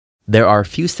There are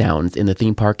few sounds in the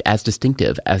theme park as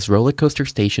distinctive as roller coaster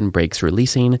station brakes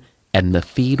releasing and the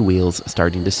feed wheels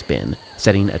starting to spin,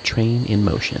 setting a train in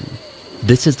motion.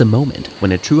 This is the moment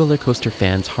when a true roller coaster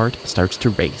fan's heart starts to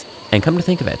race. And come to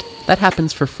think of it, that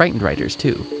happens for frightened riders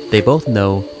too. They both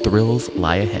know thrills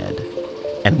lie ahead.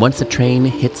 And once the train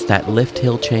hits that lift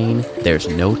hill chain, there's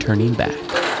no turning back.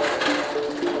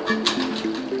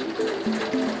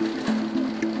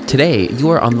 Today, you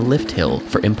are on the lift hill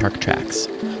for M-Park Tracks.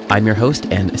 I'm your host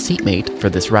and seatmate for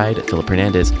this ride, Philip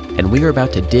Hernandez, and we are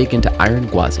about to dig into Iron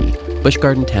Gwazi, Busch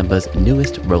Garden Tampa's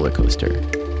newest roller coaster.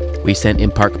 We sent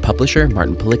M-Park publisher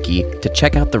Martin Palicki to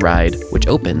check out the ride, which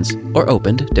opens, or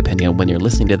opened, depending on when you're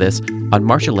listening to this, on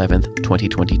March 11th,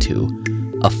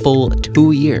 2022, a full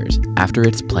 2 years after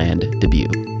its planned debut.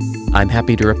 I'm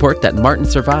happy to report that Martin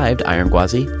survived Iron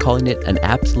Gwazi, calling it an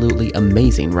absolutely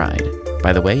amazing ride.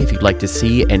 By the way, if you'd like to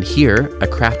see and hear a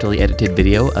craftily edited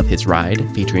video of his ride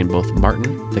featuring both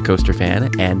Martin, the coaster fan,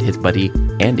 and his buddy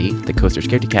Andy, the coaster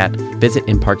scaredy cat, visit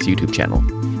M-Park's YouTube channel.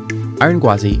 Iron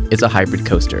Gwazi is a hybrid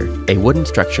coaster, a wooden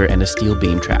structure and a steel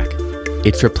beam track.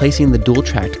 It's replacing the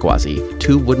dual-tracked Gwazi,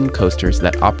 two wooden coasters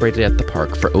that operated at the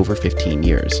park for over 15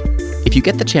 years. If you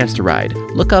get the chance to ride,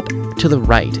 look up to the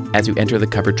right as you enter the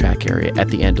covered track area at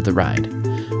the end of the ride.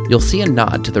 You'll see a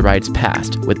nod to the ride's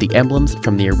past with the emblems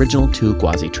from the original two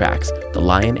Gwazi tracks, the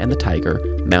lion and the tiger,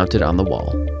 mounted on the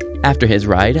wall. After his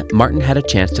ride, Martin had a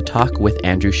chance to talk with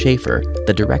Andrew Schaefer,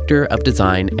 the Director of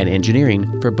Design and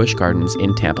Engineering for Busch Gardens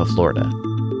in Tampa, Florida.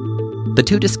 The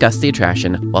two discussed the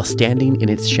attraction while standing in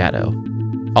its shadow.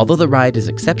 Although the ride is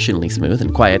exceptionally smooth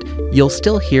and quiet, you'll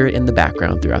still hear it in the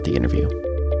background throughout the interview.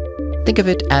 Think of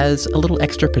it as a little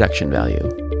extra production value.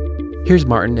 Here's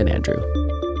Martin and Andrew.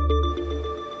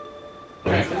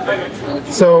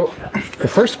 So, the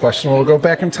first question, we'll go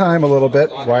back in time a little bit.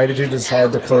 Why did you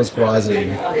decide to close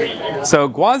Gwazi? So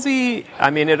Gwazi,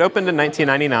 it opened in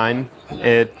 1999.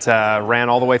 It ran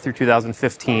all the way through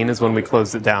 2015 is when we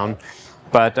closed it down.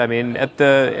 But, at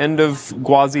the end of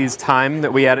Gwazi's time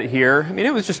that we had it here,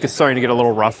 it was just starting to get a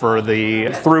little rougher. The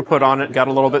throughput on it got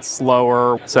a little bit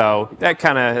slower. So that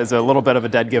kind of is a little bit of a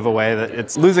dead giveaway that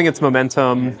it's losing its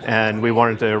momentum, and we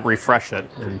wanted to refresh it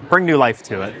and bring new life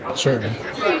to it. Sure.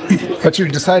 But you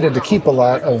decided to keep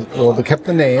they kept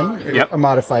the name, yep. A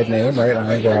modified name, right,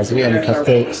 Iron Gwazi, and you kept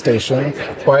the station.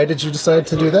 Why did you decide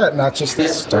to do that, not just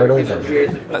start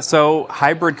over? So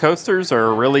hybrid coasters are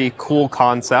a really cool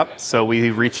concept. So we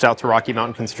reached out to Rocky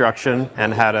Mountain Construction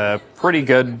and had a pretty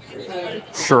good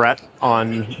charrette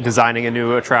on designing a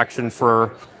new attraction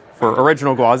for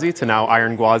original Gwazi to now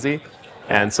Iron Gwazi.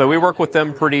 And so we work with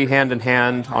them pretty hand in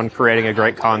hand on creating a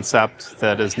great concept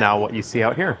that is now what you see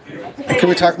out here. Can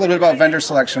we talk a little bit about vendor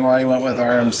selection, why you went with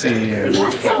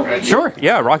RMC? Sure,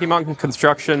 yeah. Rocky Mountain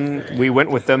Construction, we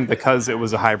went with them because it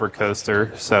was a hybrid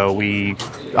coaster. So we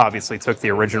obviously took the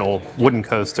original wooden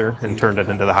coaster and turned it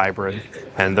into the hybrid.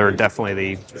 And they're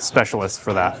definitely the specialists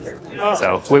for that.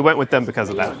 So we went with them because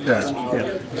of that.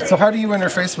 Yeah. So how do you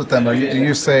interface with them? Do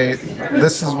you say,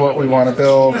 this is what we want to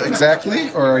build exactly?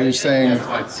 Or are you saying,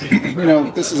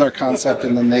 this is our concept,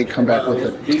 and then they come back with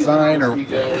a design? Or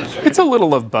it's a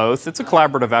little of both. It's a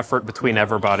collaborative effort between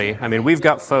everybody. We've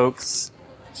got folks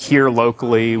here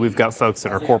locally, we've got folks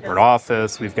in our corporate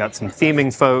office, we've got some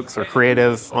theming folks or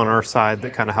creative on our side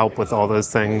that kind of help with all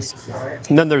those things.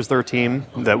 And then there's their team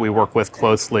that we work with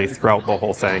closely throughout the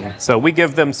whole thing. So we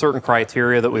give them certain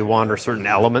criteria that we want or certain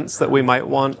elements that we might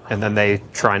want, and then they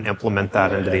try and implement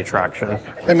that into the attraction.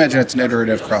 I imagine it's an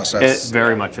iterative process. It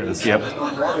very much is, yep.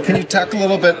 Can you talk a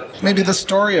little bit, maybe the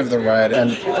story of the ride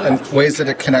and ways that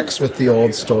it connects with the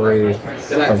old story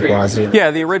of Gwazi?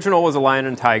 Yeah, the original was a lion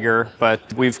and tiger, but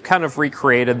we've kind of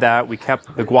recreated that. We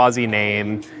kept the Gwazi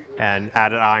name and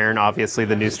added iron, obviously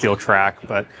the new steel track,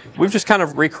 but we've just kind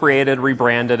of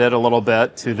rebranded it a little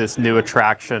bit to this new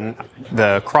attraction.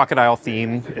 The crocodile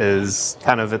theme is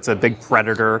it's a big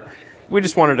predator. We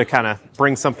just wanted to kind of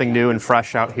bring something new and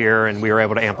fresh out here, and we were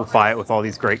able to amplify it with all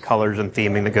these great colors and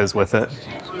theming that goes with it.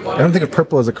 I don't think of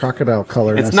purple as a crocodile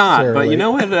color. It's not, but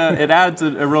it adds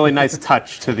a really nice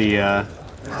touch to the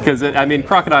Because,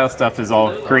 crocodile stuff is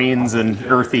all greens and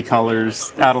earthy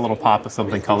colors. Add a little pop of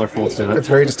something colorful to it. It's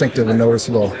very distinctive and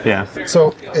noticeable. Yeah.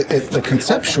 So,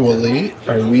 conceptually,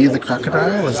 are we the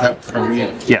crocodile? Are we?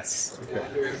 Yes.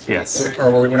 Yes.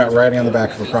 Or we're not riding on the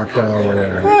back of a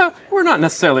crocodile? We're not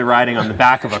necessarily riding on the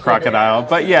back of a crocodile,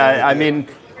 but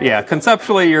yeah,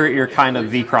 conceptually, you're kind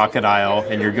of the crocodile,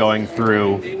 and you're going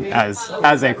through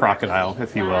as a crocodile,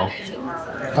 if you will.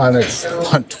 on its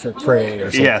hunt for prey or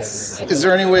something. Yes. Is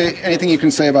there anything you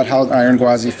can say about how Iron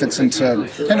Gwazi fits into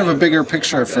kind of a bigger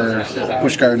picture for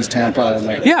Busch Gardens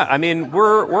Tampa? Yeah, I mean,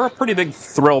 we're a pretty big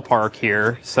thrill park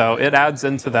here, so it adds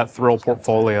into that thrill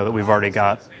portfolio that we've already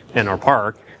got in our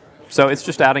park. So it's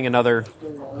just adding another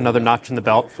notch in the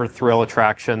belt for thrill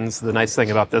attractions. The nice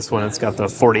thing about this one, it's got the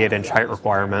 48-inch height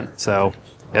requirement, so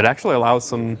it actually allows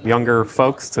some younger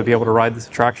folks to be able to ride this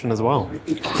attraction as well.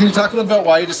 Can you talk a little bit about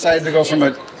why you decided to go from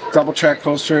a double track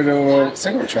coaster to a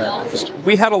single track coaster?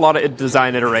 We had a lot of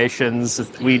design iterations.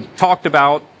 We talked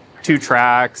about 2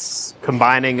 tracks,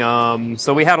 combining them.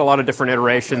 So we had a lot of different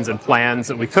iterations and plans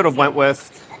that we could have went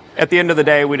with. At the end of the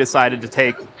day, we decided to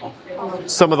take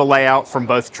some of the layout from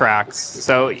both tracks.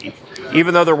 So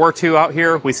even though there were 2 out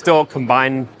here, we still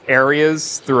combined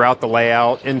areas throughout the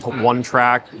layout into one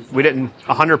track. We didn't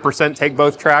 100% take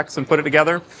both tracks and put it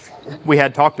together. We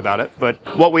had talked about it, but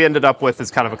what we ended up with is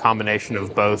kind of a combination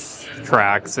of both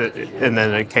tracks, and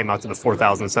then it came out to the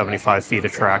 4,075 feet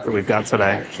of track that we've got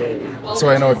today. So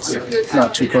I know it's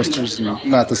not 2 coasters,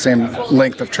 not the same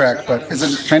length of track, but is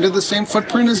it kind of the same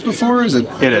footprint as before? Is it?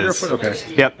 It is. Okay.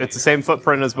 Yep, it's the same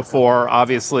footprint as before.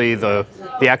 Obviously, the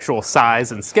actual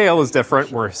size and scale is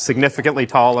different. We're significantly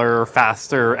taller,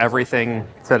 faster, everything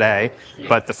today,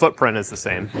 but the footprint is the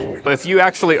same. But if you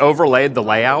actually overlaid the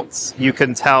layouts, you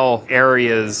can tell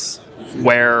areas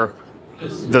where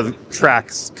the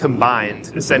tracks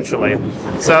combined, essentially.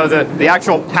 So the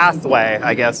actual pathway,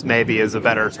 I guess, maybe is a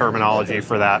better terminology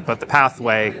for that, but the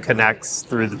pathway connects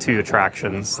through the 2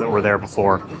 attractions that were there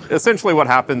before. Essentially what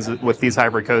happens with these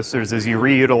hybrid coasters is you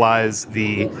reutilize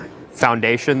the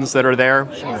foundations that are there.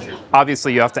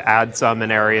 Obviously, you have to add some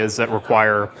in areas that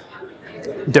require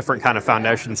different kind of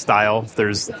foundation style. If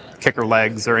there's kicker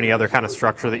legs or any other kind of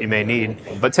structure that you may need.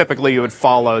 But typically you would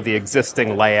follow the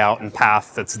existing layout and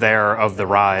path that's there of the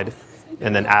ride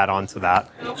and then add on to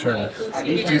that. Sure.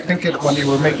 Do you think when you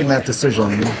were making that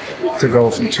decision to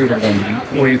go from 2 to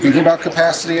 1, were you thinking about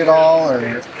capacity at all?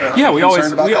 Or yeah, we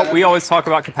always talk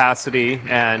about capacity,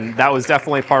 and that was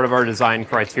definitely part of our design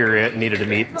criteria. It needed to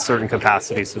meet a certain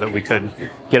capacity so that we could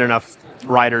get enough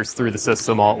riders through the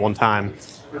system all at one time.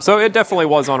 So it definitely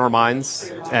was on our minds,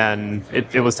 and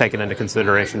it was taken into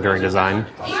consideration during design.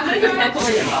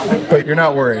 But you're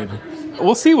not worried?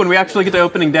 We'll see when we actually get to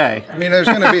opening day. I mean, there's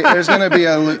going to be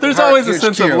a there's always a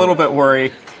sense of a little bit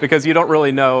worry because you don't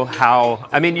really know how.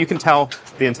 I mean, you can tell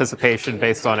the anticipation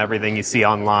based on everything you see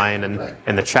online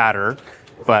and the chatter,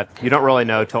 but you don't really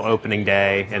know till opening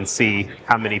day and see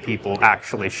how many people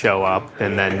actually show up,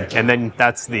 and then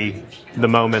that's the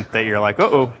moment that you're like,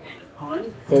 uh-oh.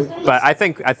 But I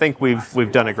think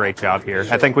we've done a great job here.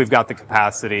 I think we've got the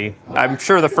capacity. I'm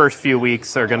sure the first few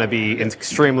weeks are going to be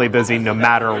extremely busy, no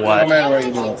matter what. No matter what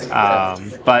you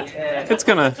do. But it's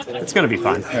gonna be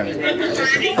fun.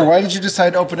 Yeah. Well, why did you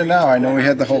decide to open it now? I know we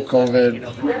had the whole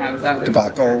COVID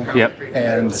debacle. Yep.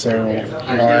 And so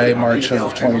why March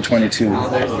of 2022?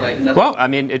 Well, I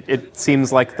mean, it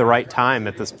seems like the right time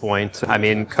at this point. I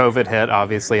mean, COVID hit,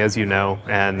 obviously, as you know,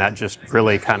 and that just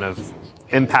really kind of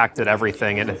impacted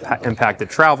everything. It impacted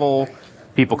travel,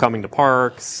 people coming to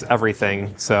parks,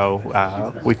 everything.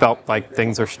 So we felt like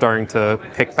things are starting to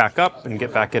pick back up and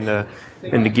get back into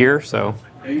gear. So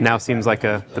now seems like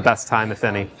the best time, if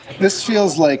any. This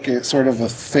feels like a sort of a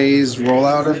phased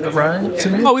rollout of the ride to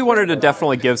me. Well, we wanted to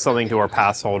definitely give something to our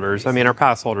pass holders. I mean, our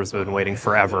pass holders have been waiting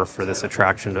forever for this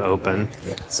attraction to open.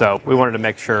 So we wanted to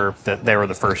make sure that they were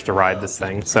the first to ride this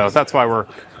thing. So that's why we're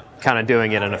kind of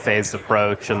doing it in a phased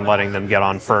approach and letting them get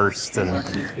on first and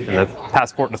the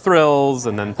Passport to Thrills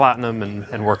and then Platinum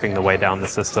and working the way down the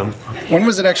system. When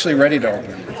was it actually ready to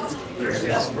open?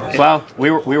 Well, we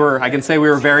were. I can say we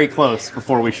were very close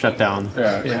before we shut down.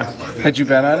 Yeah. Had you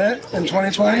been on it in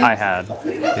 2020? I had.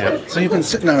 Yeah. So you've been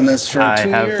sitting on this for 2 years? I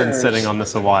have been sitting on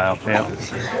this a while. Yeah.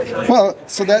 Well,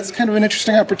 so that's kind of an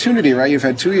interesting opportunity, right? You've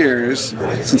had 2 years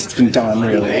since it's been done,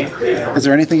 really. Is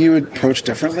there anything you would approach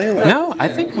differently? No, I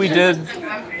think we did.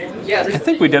 I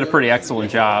think we did a pretty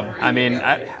excellent job. I mean,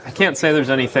 I can't say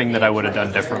there's anything that I would have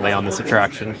done differently on this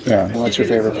attraction. Yeah. What's your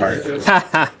favorite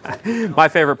part? My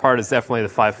favorite part is definitely the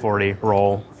 540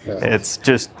 roll. Yeah.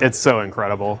 It's so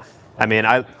incredible. I mean,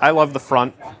 I love the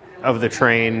front of the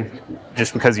train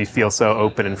just because you feel so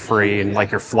open and free and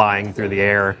like you're flying through the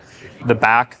air. The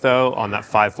back, though, on that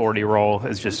 540 roll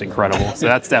is just incredible. So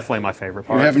that's definitely my favorite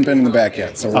part. We haven't been in the back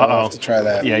yet, so we'll have to try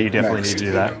that. Yeah, you definitely need to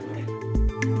do that.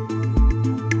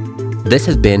 This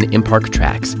has been In Park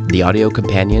Tracks, the audio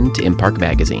companion to In Park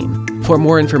Magazine. For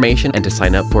more information and to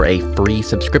sign up for a free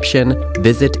subscription,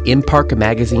 visit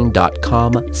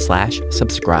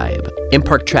inparkmagazine.com/subscribe.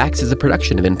 InPark Tracks is a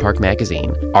production of InPark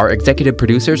Magazine. Our executive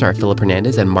producers are Philip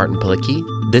Hernandez and Martin Pilicki.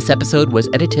 This episode was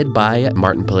edited by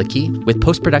Martin Pilicki, with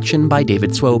post-production by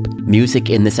David Swope. Music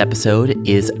in this episode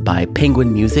is by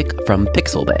Penguin Music from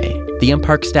Pixel Bay. The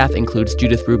InPark staff includes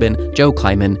Judith Rubin, Joe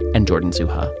Kleiman, and Jordan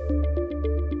Zuha.